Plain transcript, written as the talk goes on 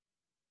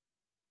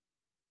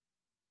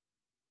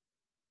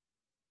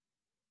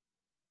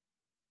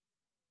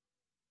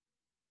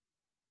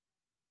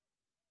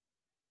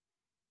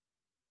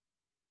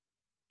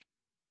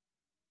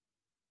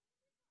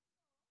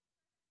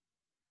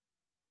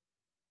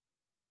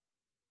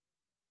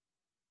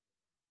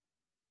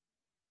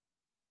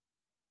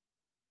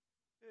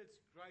it's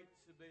great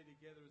to be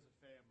together as a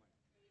family.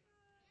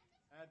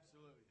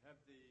 Absolutely. Have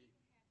the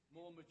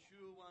more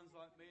mature ones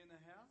like me in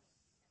the house,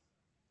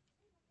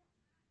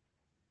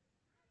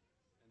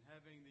 and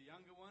having the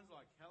younger ones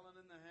like Helen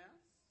in the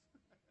house,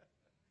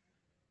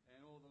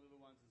 and all the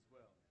little ones as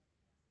well.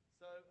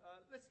 So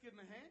let's give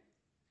them a hand.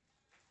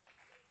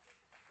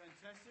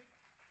 Fantastic.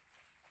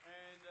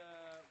 And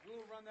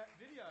we'll run that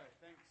video.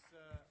 Thanks,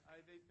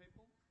 AV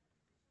people.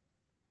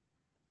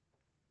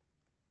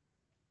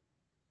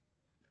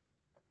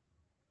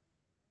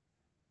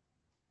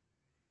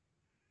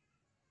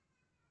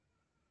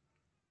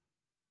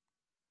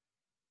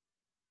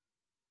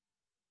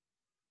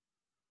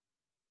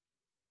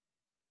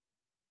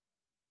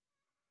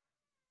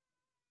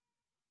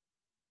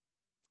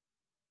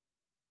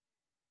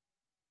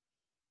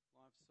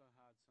 Life's so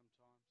hard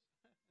sometimes.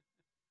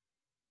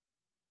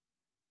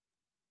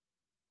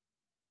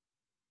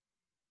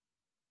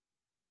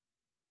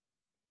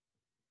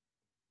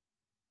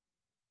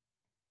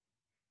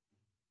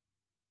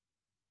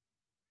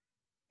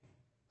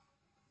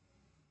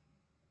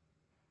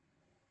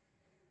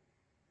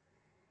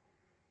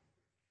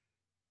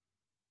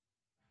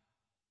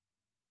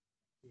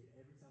 Kid,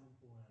 every time I'm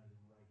pulling out of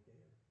him right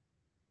there,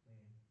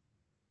 man,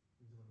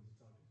 he's the one who's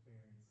talking to his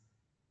parents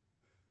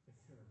if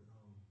they're ever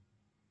home.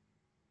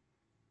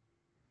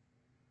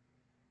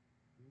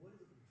 What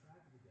is it with the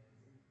traffic today?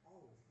 And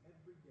always,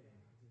 every day,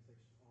 this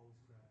intersection's always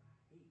crowded. I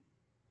hate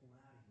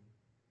pulling out of here.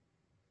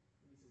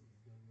 Let me see what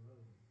this young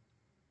road.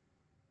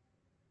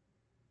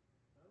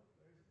 Oh,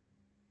 there's it.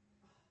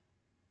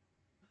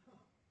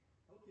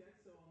 Okay,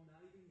 so I'm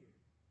not even here.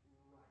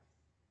 Right.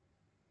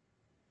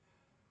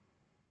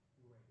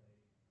 Great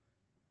lady.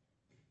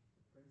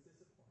 The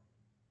princess of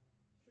Parking.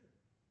 Sure.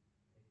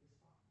 Take this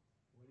spot.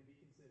 Way to be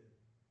considered.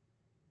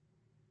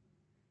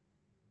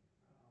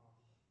 Oh.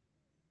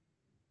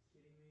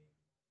 Kidding me?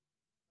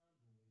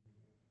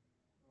 Unbelievable.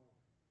 Oh.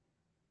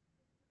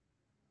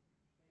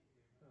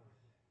 Oh,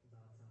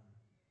 about time.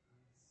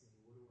 Let's see,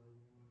 what do I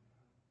want? Yeah,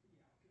 can I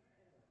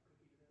add a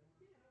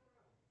cookie to that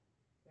one?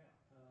 Yeah, no problem. Yeah,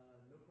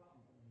 no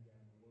problem, only guy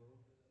in the world.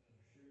 I'm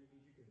sure you need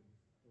your cookie.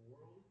 The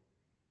world,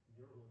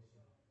 your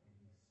oyster, and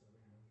he's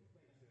serving no good.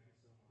 Thank you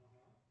so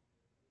much.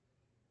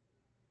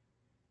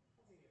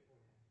 I'll take it for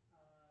you. Yeah,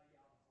 I'll do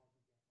that punch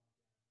out.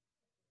 No problem.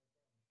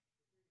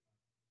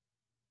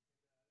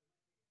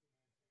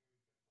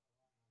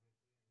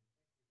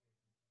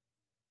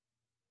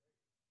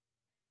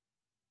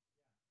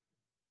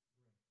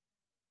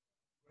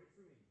 Feel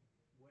free to come. And it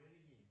might take a few minutes here. We've got quite a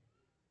line,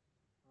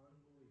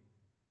 obviously, and thanks for your patience. Great. Yeah.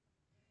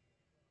 Great.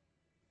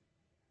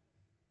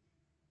 Great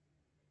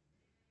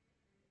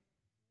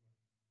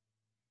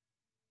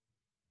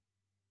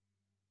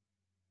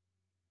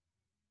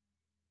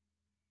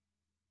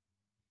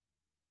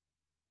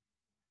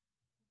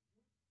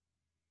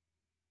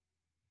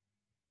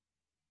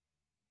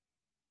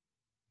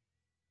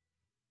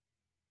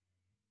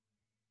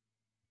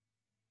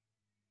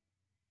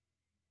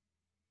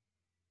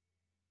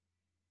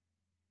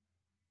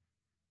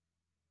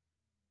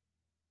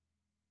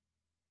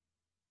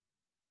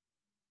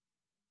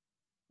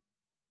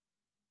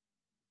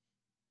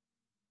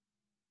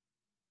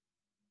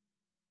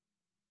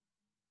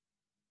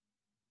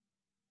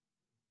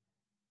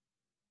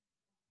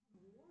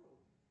Win it again. Unbelievable. The world.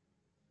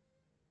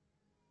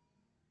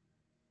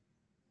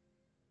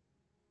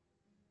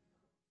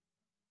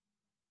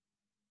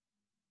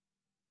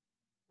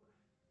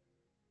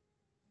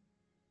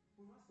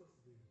 What am I supposed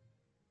to do?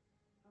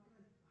 How can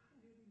I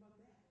do anything about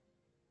that?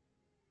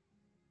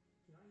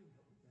 Can I even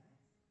help with that?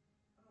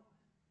 I don't.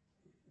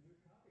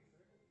 Your copy, sir.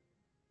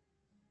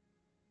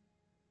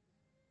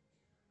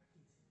 I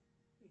can't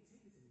take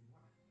this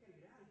anymore. I gotta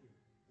get out of here.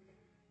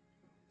 Hey,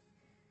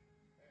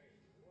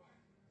 what?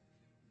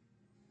 Hey,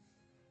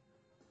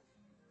 buddy,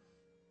 come here.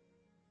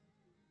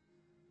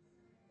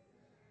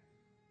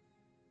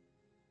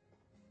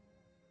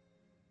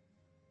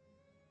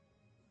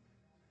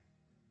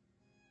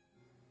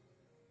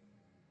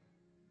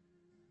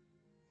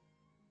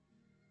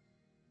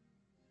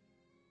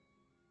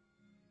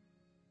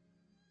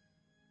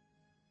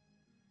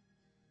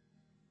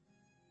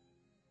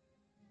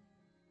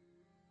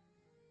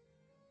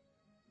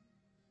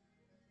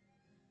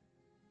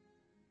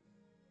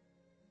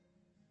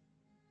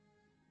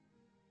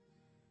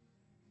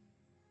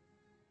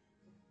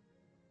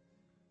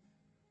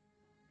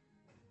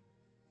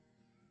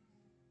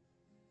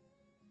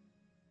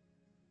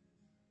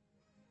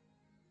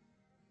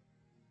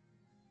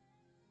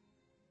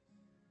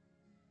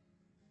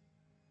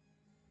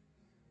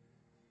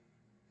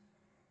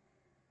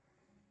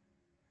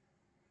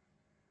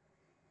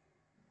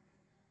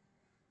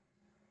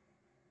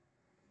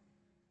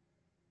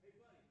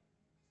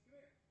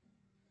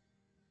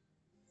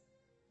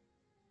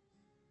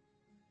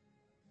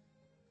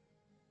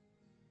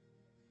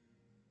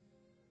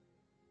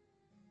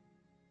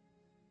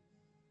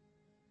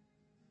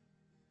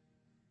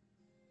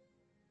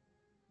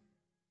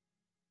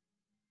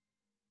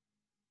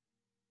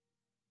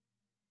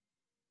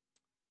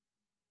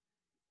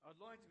 I'd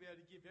like to be able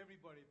to give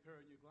everybody a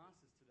pair of new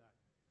glasses today.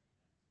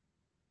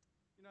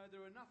 You know,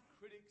 there are enough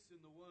critics in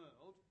the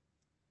world,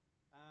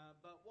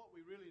 but what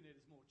we really need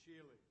is more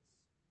cheerleaders.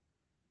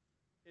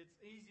 It's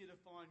easier to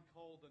find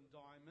coal than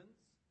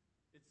diamonds.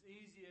 It's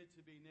easier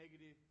to be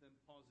negative than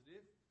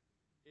positive.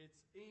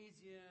 It's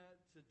easier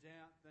to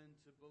doubt than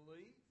to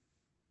believe.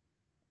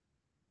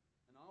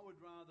 And I would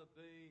rather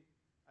be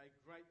a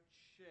great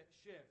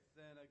chef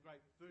than a great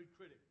food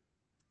critic.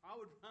 I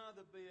would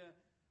rather be a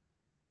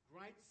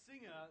great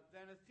singer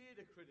than a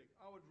theatre critic.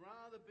 I would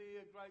rather be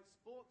a great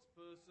sports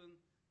person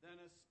than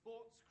a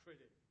sports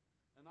critic.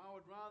 And I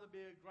would rather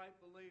be a great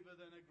believer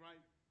than a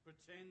great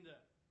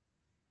pretender.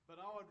 But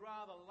I would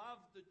rather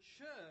love the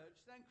church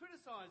than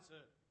criticize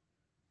her.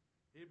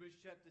 Hebrews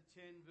chapter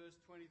 10 verse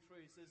 23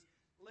 says,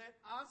 let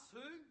us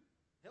who?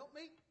 Help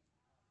me.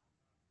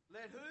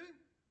 Let who?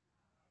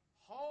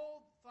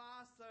 Hold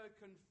fast the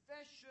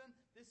confession.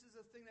 This is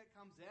a thing that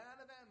comes out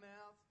of our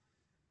mouth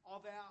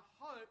of our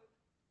hope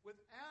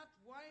without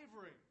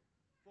wavering.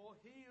 For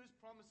he whose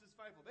promise is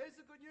faithful. There's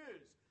the good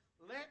news.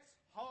 Let's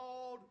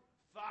hold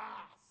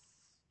fast.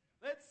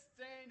 Let's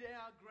stand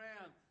our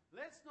ground.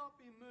 Let's not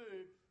be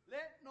moved.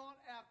 Let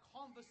not our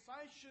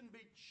conversation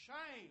be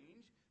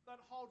changed,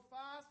 but hold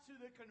fast to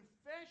the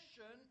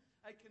confession.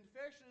 A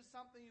confession is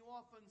something you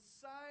often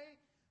say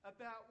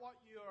about what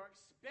you're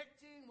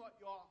expecting, what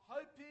you're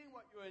hoping,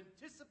 what you're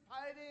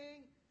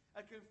anticipating.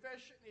 A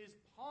confession is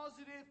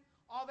positive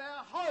of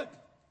our hope.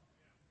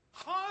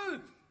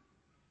 Hope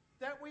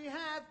that we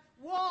have.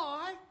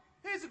 Why?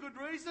 Here's a good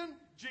reason.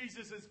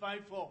 Jesus is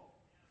faithful.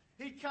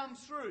 He comes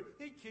through.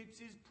 He keeps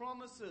his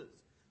promises.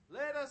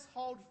 Let us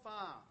hold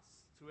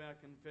fast to our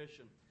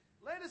confession.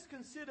 Let us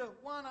consider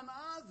one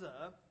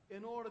another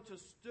in order to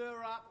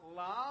stir up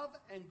love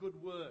and good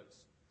works,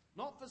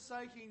 not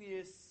forsaking the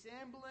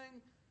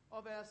assembling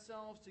of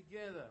ourselves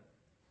together,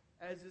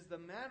 as is the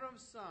manner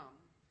of some,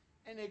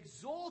 and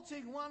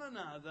exhorting one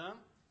another,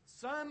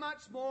 so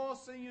much more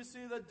seeing you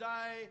see the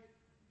day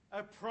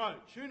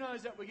approach. Who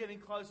knows that we're getting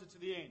closer to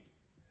the end?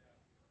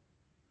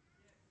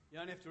 You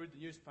don't have to read the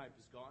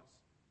newspapers, guys.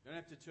 You don't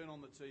have to turn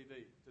on the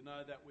TV to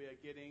know that we are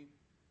getting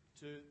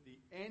to the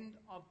end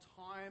of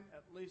time,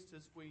 at least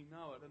as we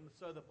know it. And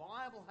so the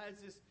Bible has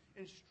this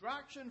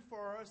instruction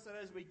for us that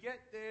as we get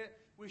there,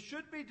 we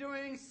should be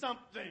doing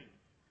something.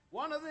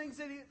 One of the things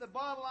that the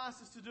Bible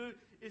asks us to do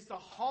is to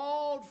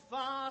hold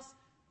fast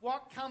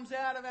what comes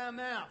out of our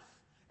mouth,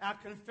 our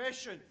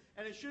confession.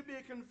 And it should be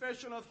a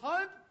confession of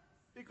hope,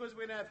 because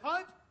we can have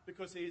hope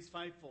because he is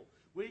faithful.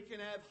 We can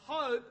have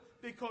hope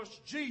because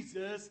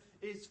Jesus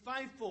is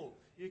faithful.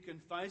 You can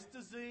face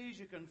disease,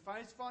 you can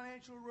face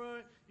financial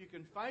ruin, you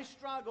can face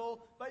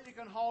struggle, but you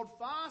can hold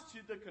fast to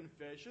the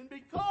confession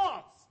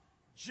because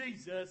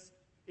Jesus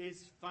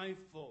is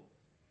faithful.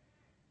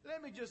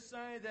 Let me just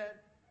say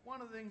that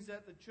one of the things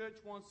that the church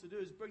wants to do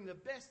is bring the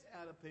best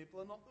out of people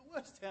and not the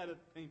worst out of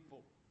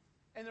people.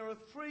 And there are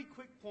 3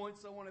 quick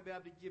points I want to be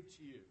able to give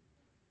to you.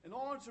 In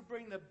order to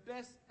bring the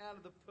best out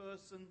of the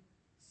person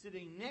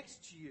sitting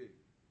next to you,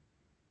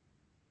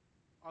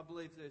 I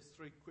believe there's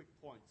 3 quick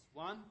points.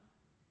 1,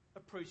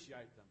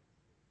 appreciate them.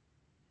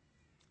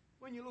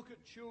 When you look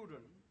at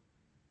children,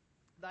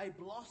 they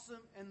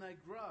blossom and they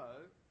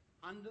grow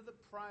under the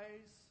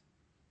praise,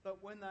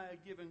 but when they are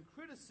given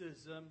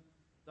criticism,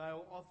 they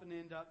will often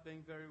end up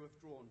being very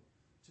withdrawn.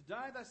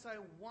 Today they say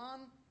 1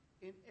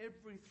 in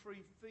every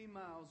 3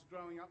 females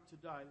growing up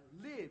today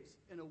lives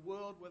in a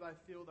world where they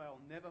feel they'll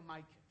never make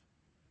it.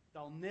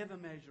 They'll never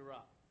measure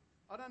up.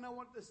 I don't know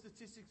what the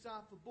statistics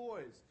are for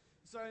boys.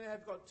 So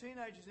they've got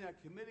teenagers now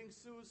committing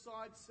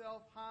suicide,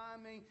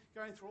 self-harming,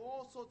 going through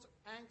all sorts of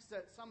angst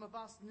that some of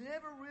us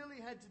never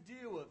really had to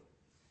deal with.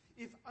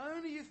 If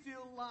only you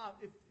feel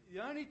loved, if the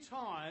only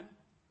time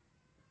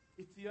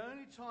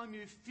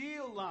you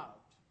feel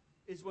loved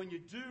is when you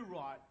do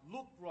right,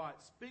 look right,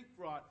 speak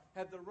right,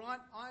 have the right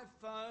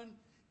iPhone,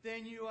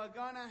 then you are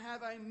going to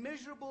have a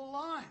miserable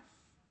life.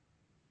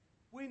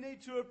 We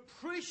need to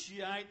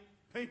appreciate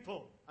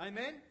people.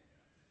 Amen?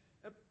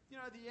 You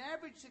know, the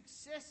average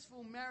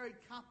successful married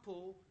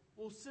couple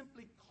will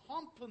simply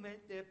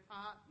compliment their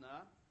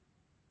partner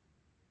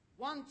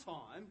 1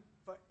 time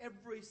for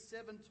every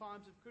 7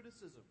 times of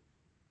criticism.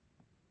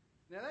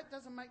 Now that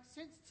doesn't make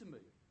sense to me,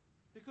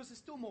 because there's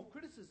still more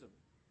criticism.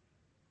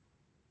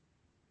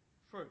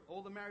 True.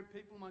 All the married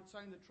people might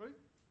saying the truth.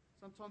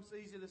 Sometimes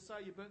it's easier to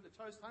say you burnt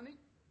the toast, honey.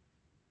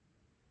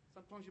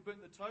 Sometimes you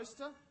burnt the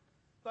toaster.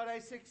 But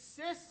a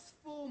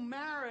successful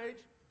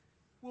marriage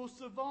will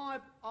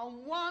survive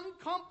on 1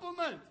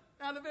 compliment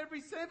out of every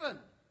 7.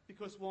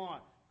 Because why?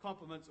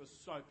 Compliments are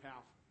so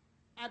powerful.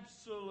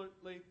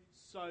 Absolutely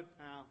so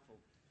powerful.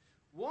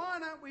 Why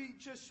don't we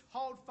just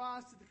hold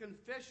fast to the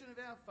confession of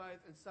our faith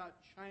and start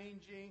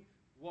changing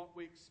what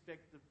we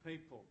expect of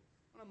people?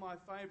 One of my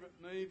favourite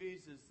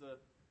movies is the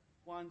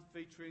one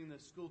featuring the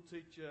school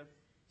teacher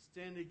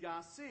Stanley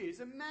Garcia. He's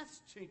a maths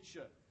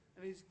teacher,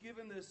 and he's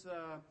given this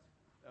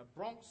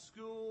Bronx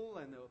school,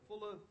 and they're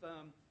full of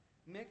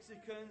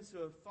Mexicans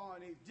who are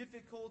finding it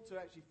difficult to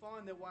actually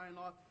find their way in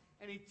life,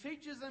 and he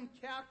teaches them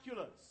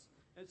calculus.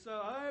 And so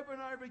over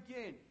and over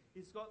again,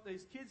 he's got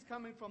these kids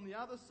coming from the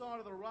other side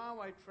of the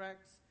railway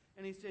tracks,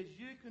 and he says,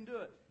 you can do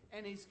it.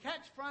 And his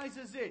catchphrase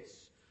is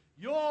this: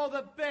 you're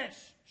the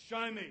best,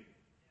 show me.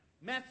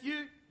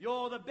 Matthew,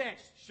 you're the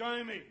best,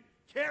 show me.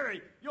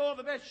 Kerry, you're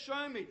the best,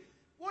 show me.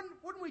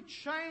 Wouldn't we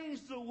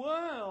change the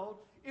world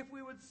if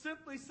we would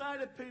simply say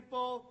to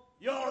people,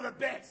 you're the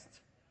best,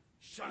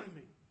 show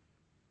me?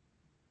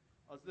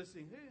 I was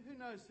listening, who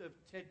knows of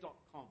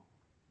TED.com?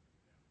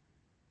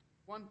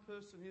 One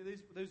person here,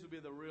 these will be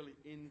the really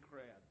in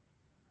crowd.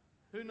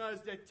 Who knows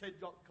that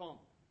TED.com?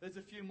 There's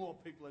a few more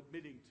people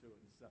admitting to it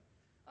and stuff.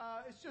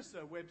 It's just a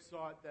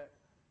website that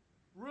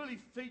really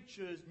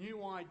features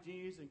new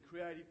ideas and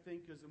creative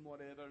thinkers and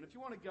whatever. And if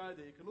you want to go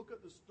there, you can look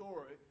at the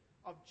story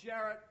of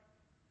Jared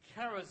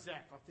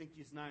Karazak, I think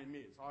his name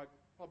is. I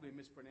probably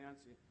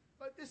mispronouncing it.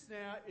 But this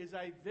now is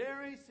a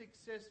very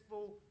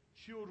successful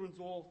children's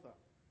author.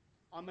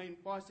 I mean,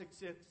 by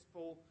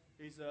successful,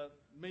 he's a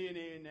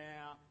millionaire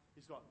now.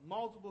 He's got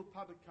multiple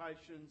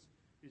publications.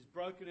 He's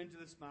broken into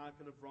this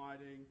market of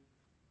writing,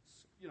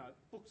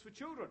 books for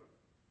children.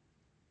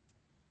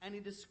 And he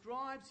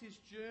describes his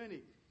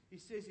journey. He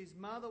says his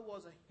mother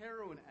was a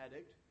heroin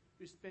addict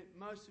who spent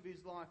most of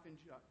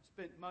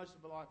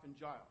her life in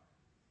jail.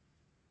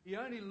 He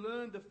only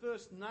learned the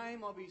first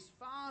name of his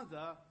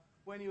father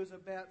when he was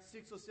about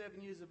 6 or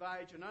 7 years of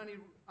age, and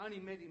only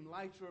met him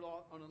later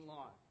on in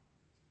life.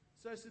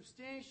 So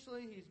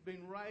substantially, he's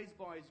been raised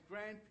by his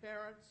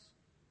grandparents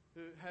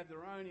who have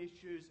their own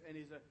issues, and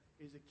he's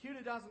a kid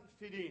who doesn't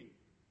fit in.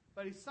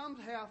 But he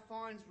somehow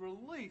finds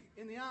relief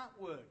in the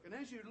artwork. And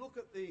as you look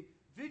at the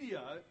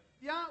video,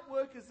 the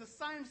artwork is the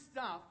same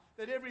stuff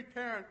that every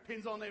parent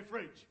pins on their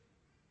fridge.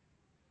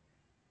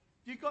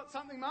 You got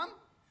something, Mum?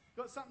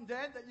 Got something,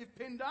 Dad, that you've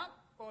pinned up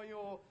by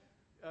your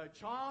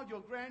child,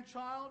 your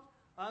grandchild?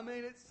 I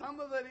mean, some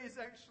of it is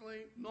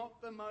actually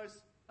not the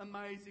most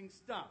amazing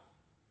stuff.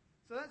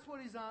 So that's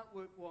what his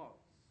artwork was.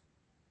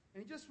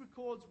 And he just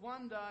records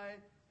one day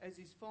as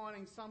he's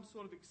finding some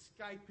sort of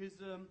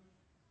escapism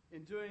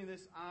in doing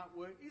this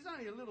artwork. He's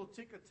only a little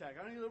ticker-tack,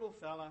 only a little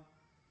fella.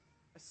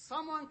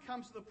 Someone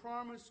comes to the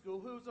primary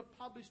school who was a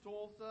published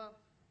author,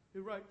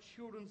 who wrote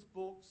children's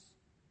books,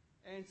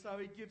 and so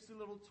he gives a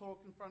little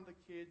talk in front of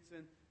the kids,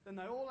 and then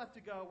they all have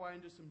to go away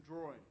and do some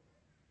drawing.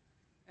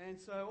 And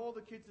so all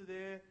the kids are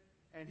there,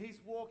 and he's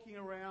walking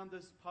around,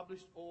 this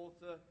published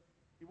author.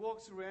 He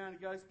walks around, he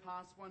goes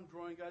past one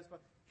drawing, goes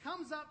past,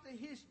 comes up to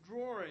his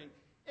drawing,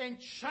 and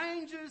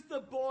changes the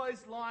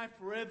boy's life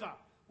forever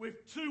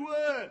with 2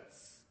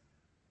 words.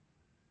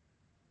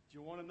 Do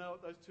you want to know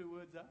what those 2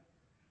 words are?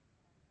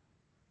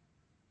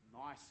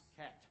 Nice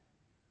cat.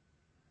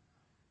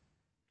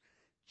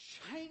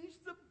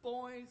 Changed the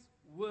boy's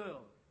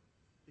world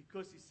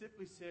because he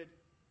simply said,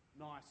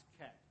 nice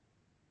cat.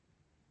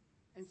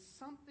 And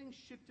something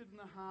shifted in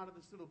the heart of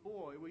this little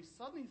boy where he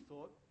suddenly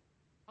thought,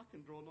 I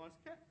can draw nice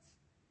cats.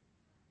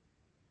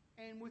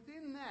 And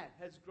within that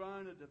has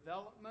grown a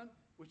development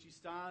which he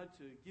started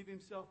to give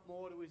himself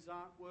more to his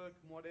artwork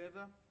and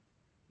whatever.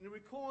 And he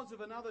records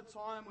of another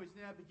time where he's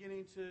now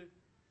beginning to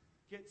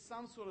get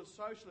some sort of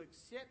social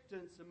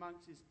acceptance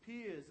amongst his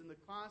peers in the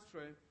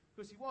classroom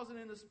because he wasn't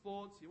into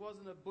sports, he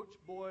wasn't a butch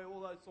boy,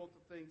 all those sorts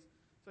of things.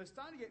 So he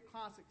started to get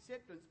class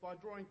acceptance by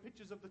drawing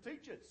pictures of the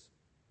teachers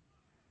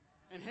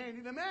and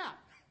handing them out.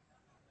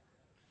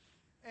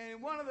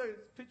 And one of those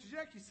pictures, you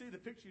actually see the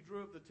picture he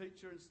drew of the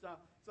teacher and stuff.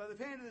 So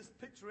they've handed this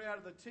picture out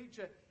of the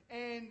teacher,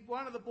 and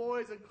one of the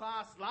boys in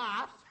class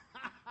laughs.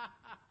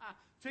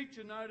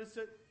 Teacher noticed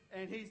it,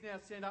 and he's now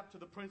sent up to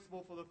the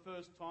principal for the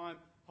first time,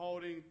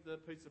 holding the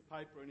piece of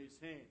paper in his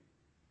hand.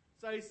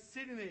 So he's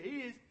sitting there.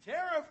 He is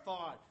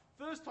terrified.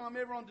 First time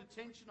ever on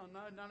detention. I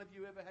know none of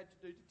you ever had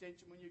to do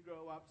detention when you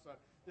grow up, so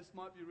this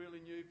might be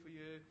really new for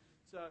you.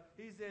 So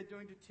he's there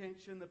doing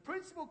detention. The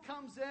principal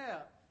comes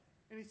out,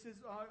 and he says,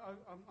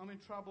 I'm in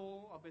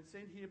trouble. I've been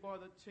sent here by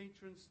the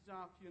teacher and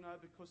stuff,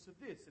 because of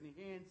this. And he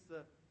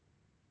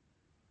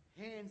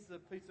hands the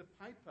piece of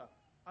paper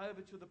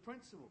over to the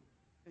principal.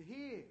 And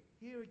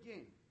here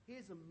again,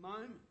 here's a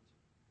moment.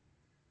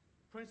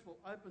 The principal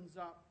opens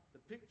up the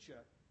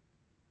picture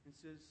and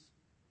says,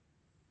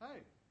 hey,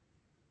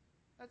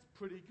 that's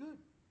pretty good.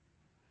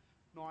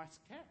 Nice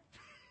cat.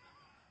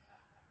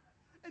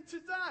 And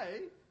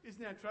today is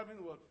now travelling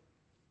the world.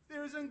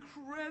 There is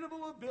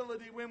incredible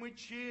ability when we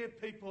cheer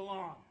people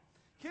on.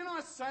 Can I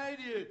say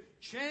to you,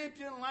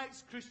 Champion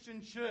Lakes Christian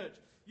Church,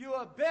 you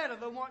are better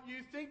than what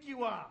you think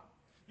you are.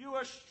 You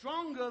are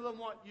stronger than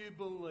what you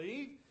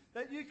believe,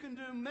 that you can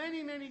do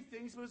many, many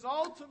things, because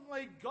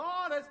ultimately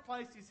God has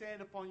placed his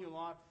hand upon your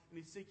life and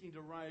he's seeking to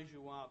raise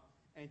you up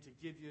and to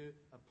give you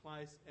a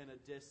place and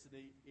a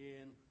destiny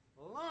in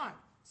life.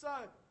 So,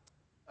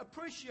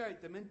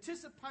 appreciate them.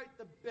 Anticipate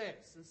the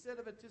best. Instead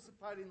of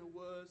anticipating the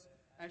worst,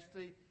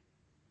 actually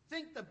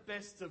think the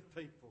best of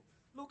people.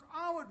 Look,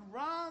 I would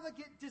rather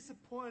get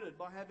disappointed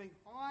by having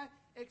high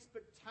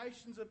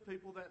expectations of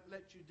people that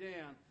let you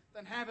down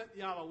than have it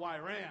the other way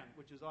around,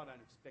 which is I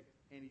don't expect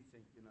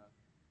anything,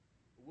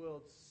 The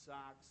world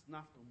sucks,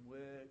 nothing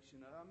works,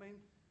 I mean,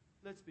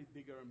 Let's be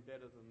bigger and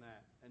better than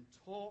that and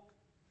talk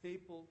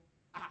people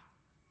up.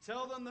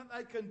 Tell them that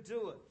they can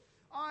do it.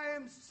 I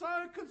am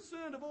so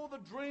concerned of all the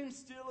dream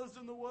stealers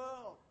in the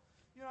world.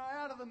 You know,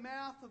 out of the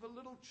mouth of a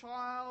little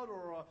child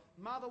or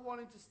a mother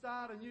wanting to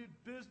start a new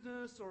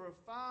business or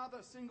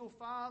a single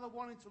father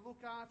wanting to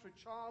look after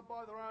a child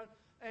by their own.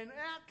 And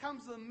out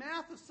comes the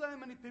mouth of so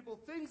many people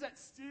things that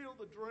steal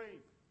the dream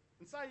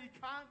and say you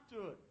can't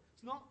do it.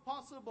 It's not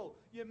possible.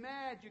 You're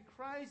mad. You're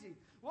crazy.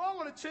 Well, I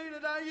want to tell you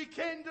today you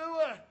can do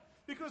it.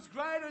 Because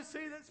greater is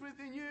He that's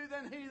within you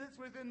than he that's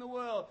within the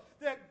world.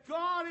 That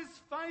God is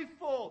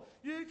faithful.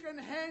 You can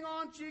hang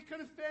on to your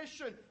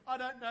confession. I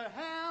don't know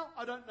how.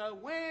 I don't know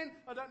when.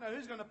 I don't know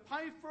who's going to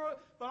pay for it.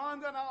 But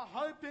I'm going to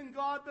hope in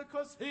God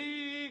because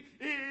He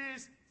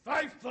is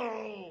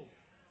faithful.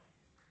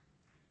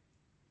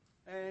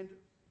 And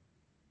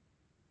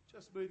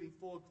just moving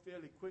forward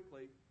fairly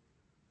quickly,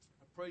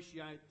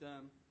 appreciate,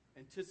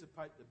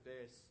 anticipate the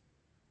best.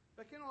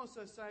 But can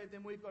also say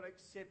then we've got to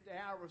accept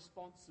our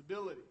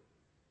responsibility.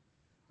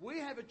 We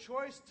have a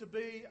choice to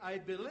be a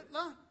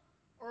belittler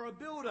or a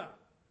builder,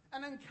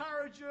 an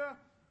encourager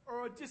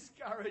or a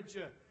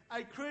discourager,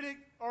 a critic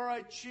or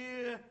a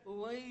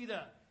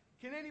cheerleader.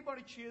 Can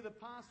anybody cheer the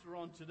pastor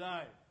on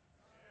today?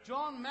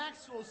 John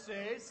Maxwell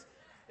says,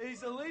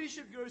 he's a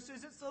leadership guru,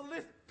 says it's a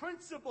lift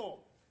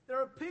principle. There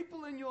are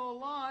people in your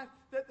life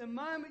that the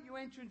moment you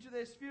enter into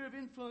their sphere of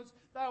influence,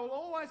 they will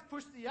always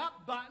push the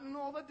up button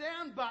or the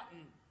down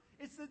button.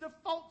 It's the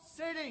default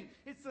setting.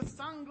 It's the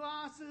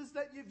sunglasses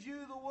that you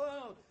view the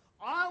world.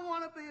 I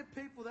want to be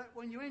a people that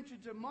when you enter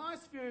into my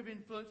sphere of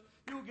influence,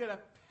 you'll get a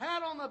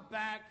pat on the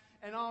back,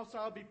 and also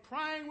I'll be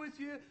praying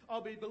with you,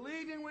 I'll be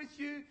believing with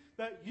you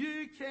that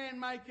you can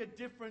make a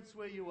difference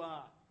where you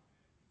are.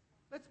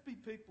 Let's be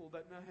people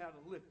that know how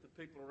to lift the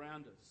people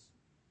around us.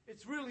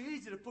 It's really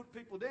easy to put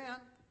people down.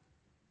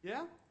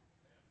 Yeah?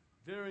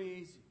 Very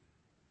easy.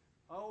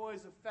 I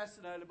always am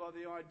fascinated by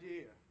the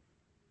idea,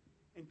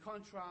 in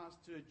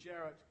contrast to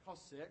Jared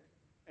Kosek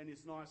and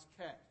his nice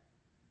cat,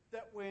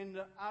 that when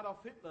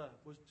Adolf Hitler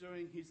was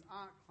doing his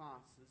art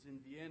classes in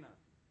Vienna,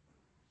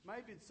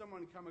 maybe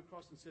someone come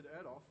across and said,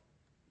 Adolf,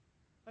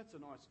 that's a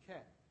nice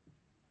cat.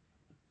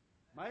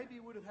 Maybe he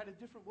would have had a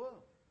different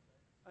world.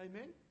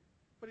 Amen?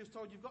 But he was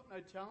told, you've got no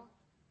talent,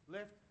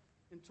 left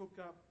and took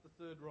up the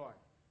Third Reich.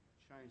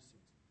 Changed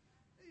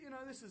things. You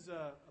know, this is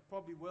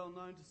probably well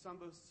known to some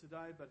of us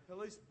today, but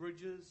Helise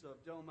Bridges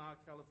of Del Mar,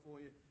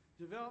 California,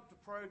 developed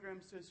a program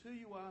that says who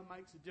you are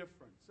makes a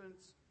difference. And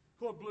it's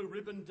called Blue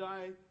Ribbon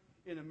Day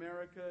in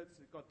America.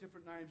 It's got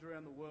different names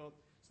around the world.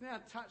 It's now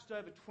touched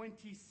over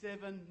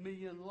 27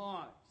 million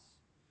lives.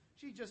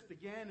 She just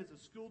began as a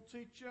school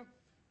teacher,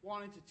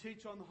 wanting to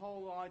teach on the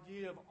whole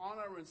idea of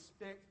honour,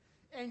 respect,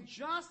 and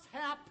just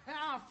how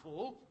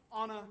powerful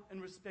honour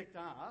and respect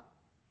are.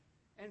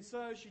 And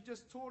so she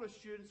just taught her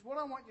students, what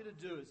I want you to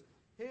do is,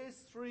 here's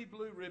 3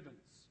 blue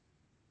ribbons.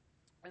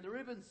 And the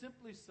ribbons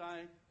simply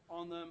say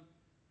on them,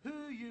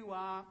 who you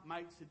are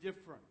makes a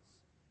difference.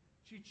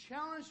 She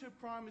challenged her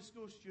primary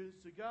school students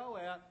to go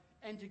out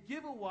and to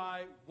give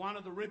away one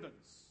of the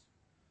ribbons.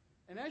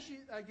 And as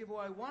they give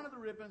away one of the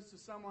ribbons to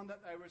someone that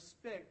they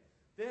respect,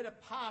 they're to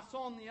pass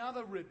on the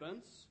other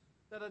ribbons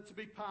that are to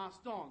be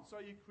passed on. So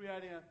you're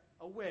creating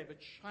a web, a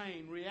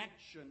chain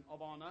reaction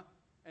of honour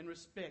and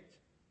respect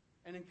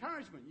and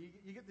encouragement.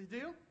 You get the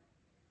deal?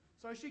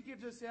 So she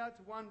gives this out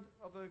to one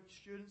of her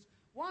students.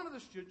 One of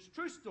the students,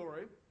 true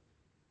story,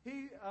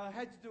 he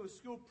had to do a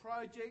school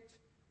project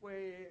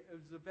where it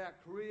was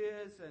about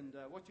careers and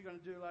what you're going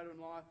to do later in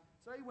life.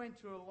 So he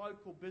went to a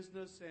local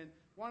business, and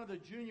one of the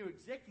junior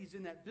executives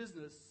in that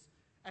business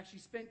actually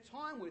spent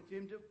time with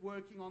him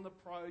working on the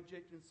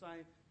project and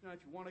saying, you know, if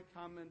you want to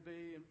come and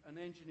be an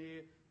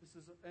engineer,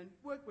 and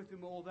work with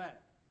him all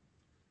that.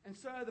 And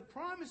so the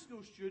primary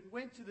school student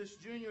went to this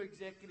junior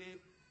executive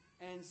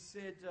and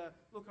said,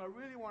 look, I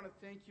really want to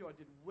thank you. I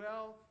did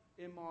well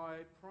in my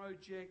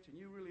project and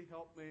you really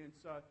helped me. And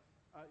so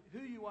who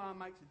you are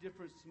makes a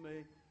difference to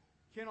me.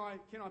 Can I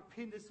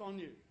pin this on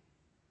you?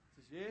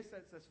 He says, yes,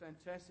 that's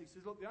fantastic. He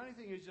says, look, the only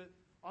thing is that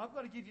I've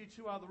got to give you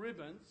 2 other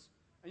ribbons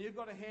and you've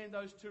got to hand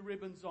those 2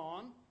 ribbons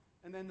on.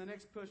 And then the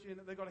next person,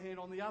 they've got to hand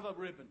on the other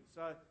ribbon.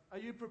 So are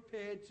you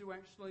prepared to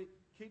actually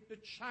keep the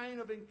chain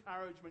of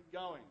encouragement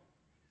going?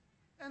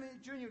 And the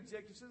junior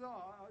executive says,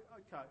 oh,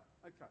 okay.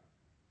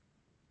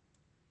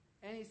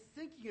 And he's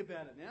thinking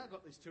about it now. I've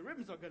got these 2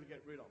 ribbons I've got to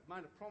get rid of.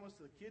 Made a promise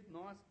to the kid,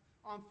 nice.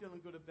 I'm feeling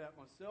good about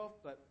myself,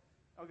 but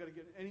I've got to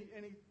get it.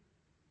 And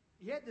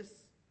he had this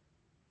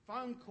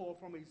phone call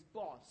from his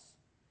boss,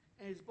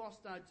 and his boss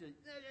started to,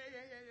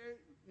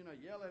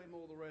 yell at him,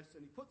 all the rest,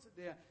 and he puts it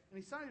down,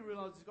 and he suddenly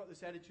realises he's got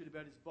this attitude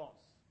about his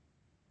boss.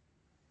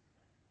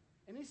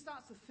 And he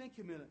starts to think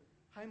a minute,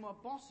 hey, my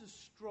boss is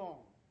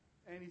strong,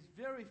 and he's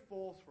very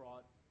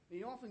forthright, and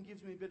he often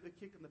gives me a bit of a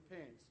kick in the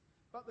pants.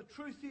 But the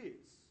truth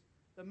is,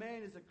 the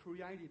man is a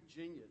creative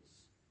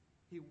genius.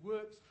 He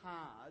works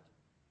hard,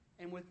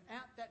 and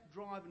without that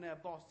drive in our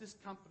boss, this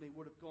company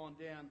would have gone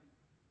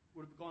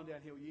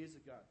downhill years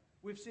ago.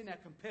 We've seen our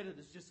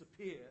competitors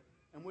disappear,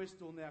 and we're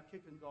still now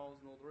kicking goals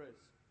and all the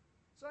rest.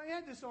 So he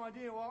had this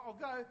idea, well, I'll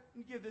go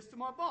and give this to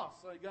my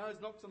boss. So he goes,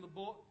 knocks on the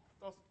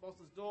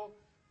boss's door.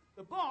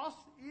 The boss,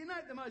 he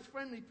ain't the most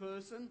friendly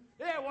person.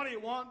 Yeah, what do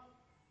you want?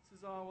 He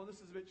says, oh, well,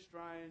 this is a bit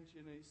strange.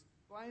 And he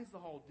explains the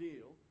whole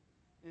deal.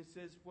 And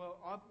says, well,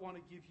 I want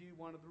to give you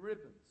one of the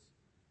ribbons.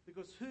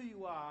 Because who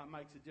you are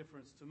makes a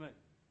difference to me.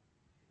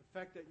 The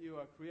fact that you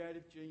are a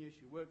creative genius,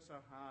 you work so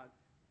hard,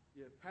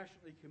 you're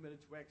passionately committed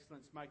to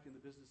excellence, making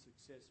the business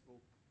successful.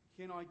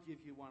 Can I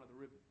give you one of the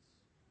ribbons?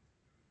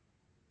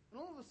 And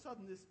all of a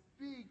sudden, this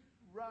big,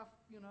 rough,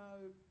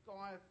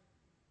 guy,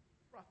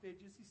 rough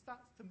edges, he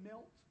starts to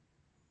melt.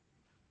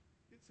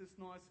 Gets this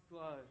nice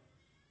glow.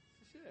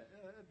 He says,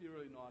 yeah, that'd be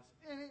really nice.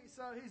 And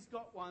so he's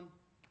got one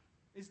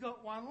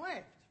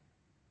left.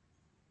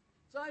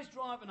 So he's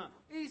driving home.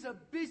 He's a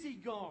busy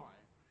guy.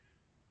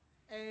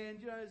 And,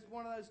 he's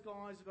one of those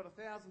guys who's got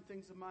 1,000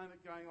 things a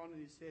moment going on in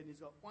his head. And he's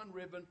got one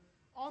ribbon.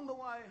 On the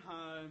way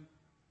home,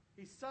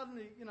 he's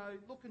suddenly,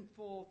 looking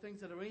for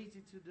things that are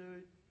easy to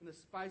do in the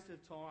space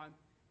of time.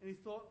 And he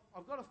thought,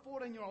 I've got a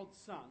 14-year-old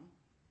son.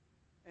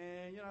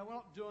 And, we're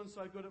not doing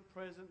so good at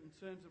present in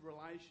terms of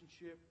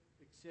relationship,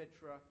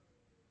 etc.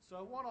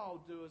 So what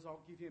I'll do is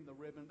I'll give him the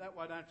ribbon. That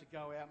way I don't have to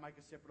go out, make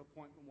a separate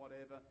appointment,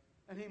 whatever.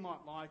 And he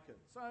might like it.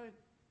 So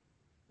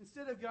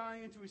instead of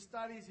going into his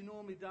studies he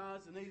normally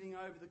does and eating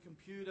over the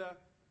computer,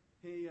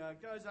 he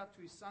goes up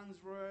to his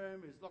son's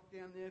room. He's locked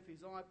down there for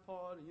his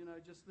iPod and,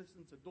 just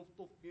listens to doof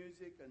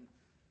music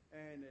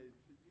and it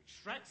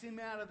extracts him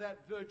out of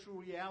that virtual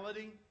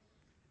reality.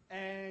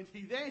 And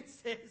he then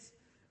says,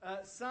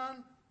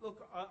 son,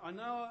 look, I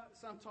know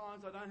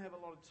sometimes I don't have a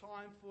lot of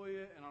time for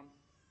you, and I'm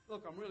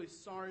really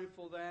sorry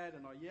for that,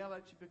 and I yell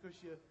at you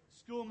because your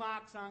school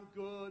marks aren't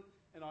good,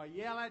 and I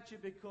yell at you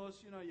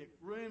because, your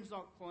room's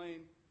not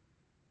clean.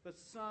 But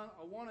son,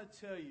 I want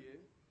to tell you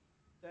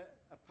that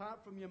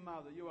apart from your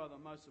mother, you are the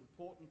most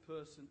important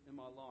person in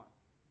my life,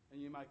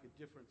 and you make a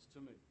difference to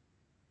me.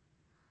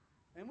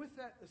 And with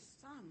that, the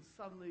son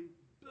suddenly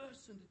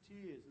bursts into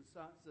tears and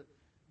starts to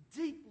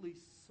deeply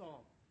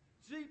sob,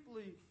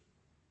 deeply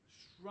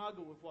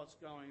struggle with what's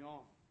going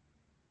on.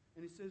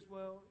 And he says,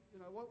 well,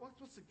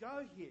 what's the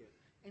go here?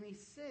 And he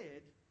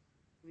said,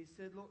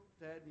 look,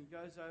 Dad, and he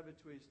goes over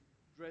to his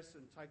dresser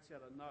and takes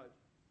out a note.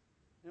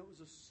 And it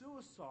was a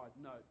suicide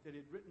note that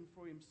he'd written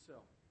for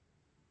himself.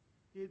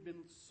 He had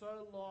been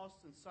so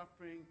lost and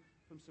suffering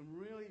from some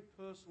really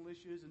personal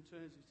issues in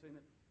terms of seeing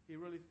it, he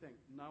really think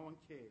no one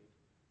cared,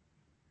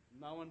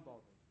 no one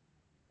bothered.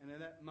 And at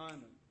that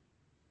moment,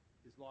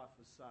 his life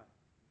was saved.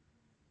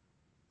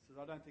 He says,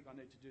 I don't think I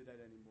need to do that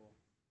anymore.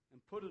 And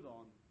put it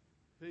on.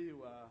 Who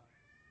you are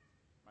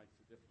makes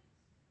a difference.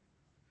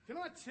 Can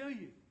I tell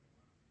you,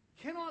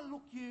 can I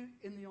look you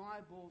in the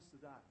eyeballs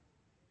today,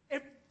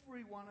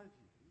 every one of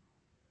you,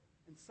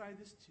 and say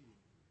this to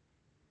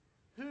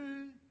you?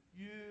 Who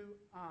you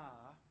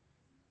are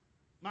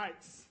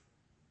makes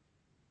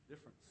a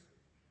difference.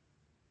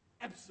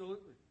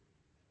 Absolutely.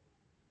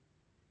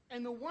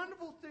 And the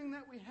wonderful thing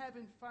that we have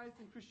in faith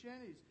in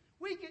Christianity is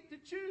we get to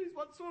choose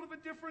what sort of a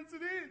difference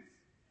it is.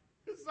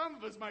 Because some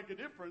of us make a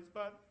difference,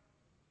 but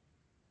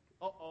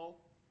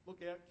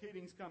look out,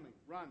 Keating's coming.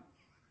 Run.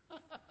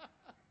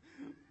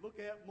 Look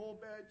out, more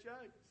bad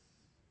jokes.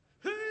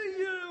 Who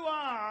you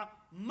are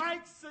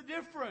makes a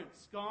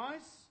difference,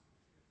 guys.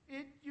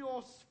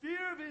 Your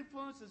sphere of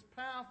influence is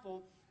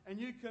powerful, and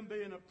you can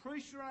be an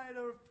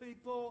appreciator of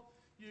people.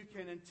 You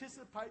can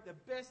anticipate the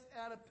best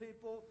out of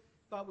people,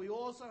 but we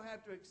also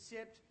have to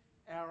accept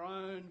our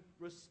own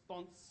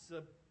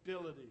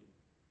responsibility.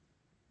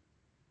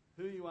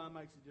 Who you are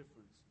makes a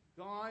difference.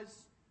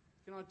 Guys,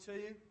 can I tell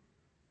you,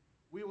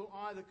 we will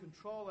either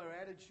control our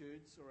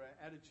attitudes or our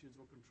attitudes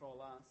will control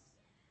us.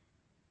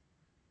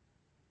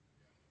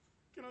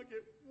 Can I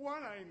get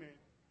one amen?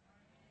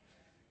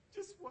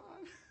 Just one.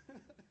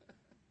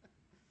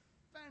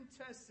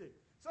 Fantastic.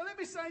 So let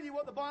me say to you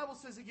what the Bible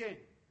says again.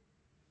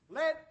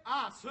 Let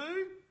us,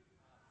 who?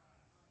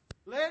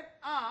 Let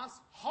us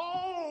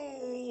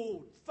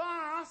hold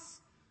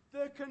fast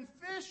the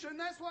confession.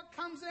 That's what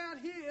comes out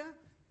here.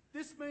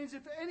 This means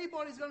if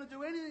anybody's going to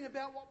do anything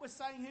about what we're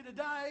saying here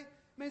today,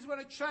 it means we're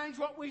going to change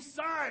what we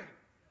say.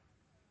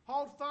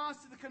 Hold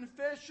fast to the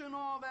confession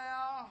of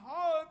our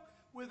hope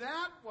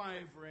without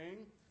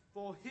wavering,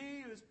 for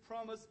he whose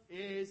promise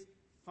is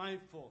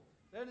faithful.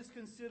 Let us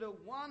consider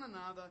one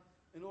another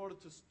in order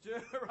to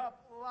stir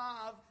up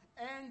love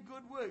and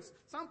good works.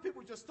 Some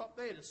people just stop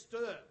there to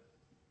stir.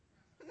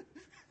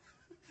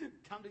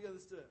 Come together,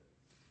 stir.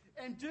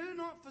 And do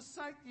not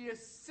forsake the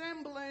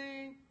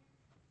assembling.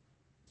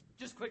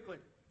 Just quickly.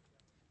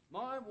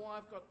 My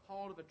wife got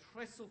hold of a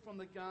trestle from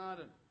the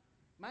garden.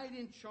 Made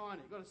in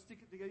China. You've got to stick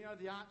it together. You know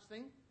the arch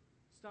thing?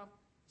 Stuff.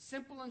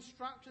 Simple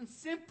instructions.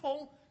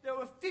 Simple. There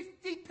were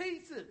 50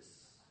 pieces.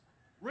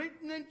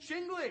 Written in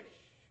Chinglish.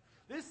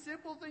 This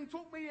simple thing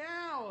took me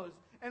hours.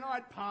 And I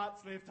had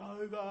parts left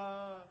over.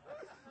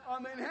 I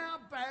mean, how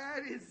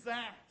bad is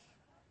that?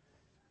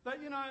 But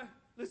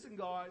listen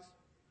guys.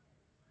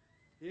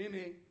 Hear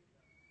me.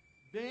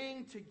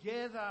 Being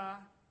together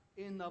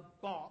in the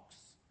box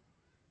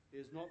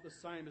is not the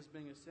same as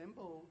being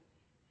assembled.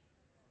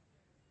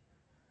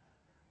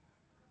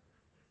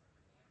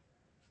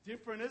 It's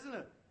different, isn't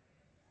it?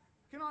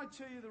 Can I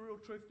tell you the real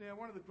truth now?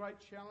 One of the great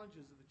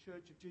challenges of the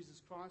Church of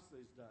Jesus Christ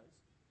these days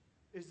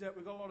is that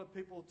we've got a lot of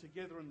people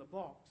together in the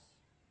box,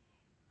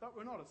 but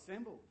we're not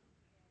assembled.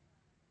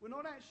 We're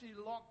not actually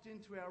locked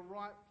into our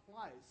right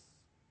place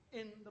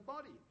in the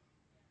body.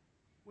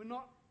 We're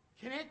not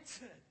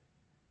connected.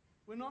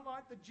 We're not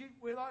like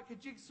we're like a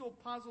jigsaw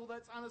puzzle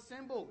that's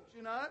unassembled,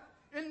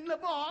 in the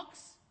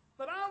box.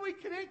 But are we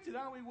connected?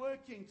 Are we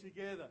working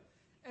together?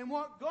 And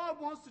what God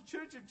wants the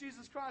Church of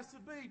Jesus Christ to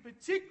be,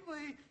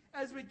 particularly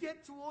as we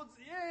get towards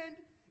the end,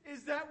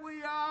 is that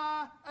we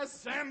are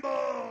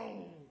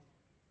assembled.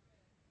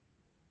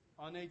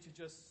 I need to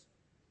just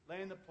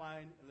land the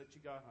plane and let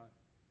you go home.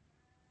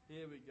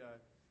 Here we go.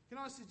 Can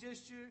I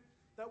suggest to you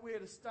that we are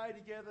to stay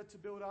together to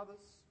build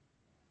others?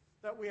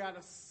 That we are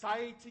to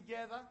say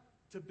together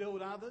to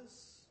build others?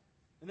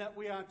 And that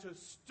we are to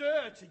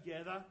stir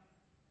together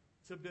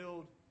to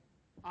build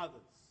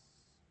others?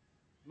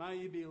 May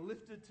you be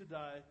lifted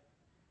today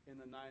in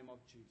the name of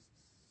Jesus.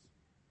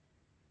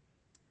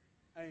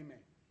 Amen.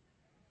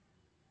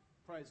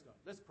 Praise God.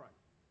 Let's pray.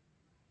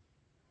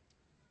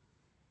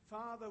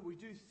 Father, we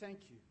do thank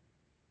you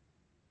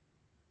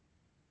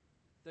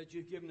that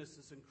you've given us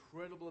this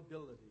incredible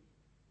ability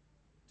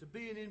to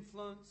be an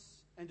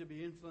influence and to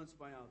be influenced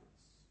by others.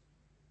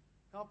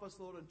 Help us,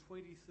 Lord, in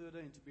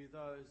 2013 to be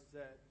those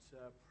that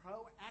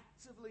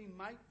proactively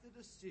make the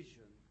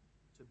decision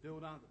to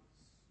build others.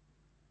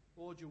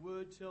 Lord, your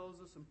word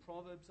tells us in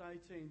Proverbs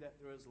 18 that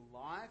there is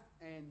life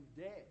and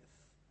death,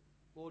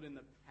 Lord, in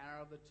the power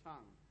of the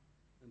tongue.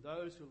 And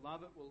those who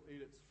love it will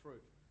eat its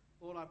fruit.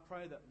 Lord, I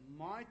pray that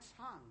my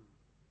tongue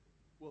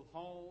will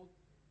hold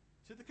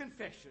to the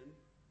confession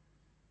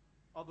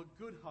of a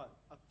good hope,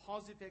 a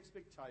positive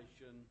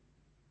expectation,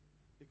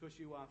 because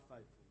you are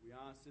faithful. We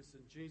ask this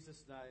in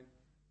Jesus' name.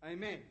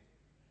 Amen.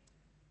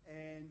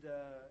 And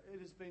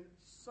it has been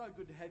so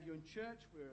good to have you in church. We're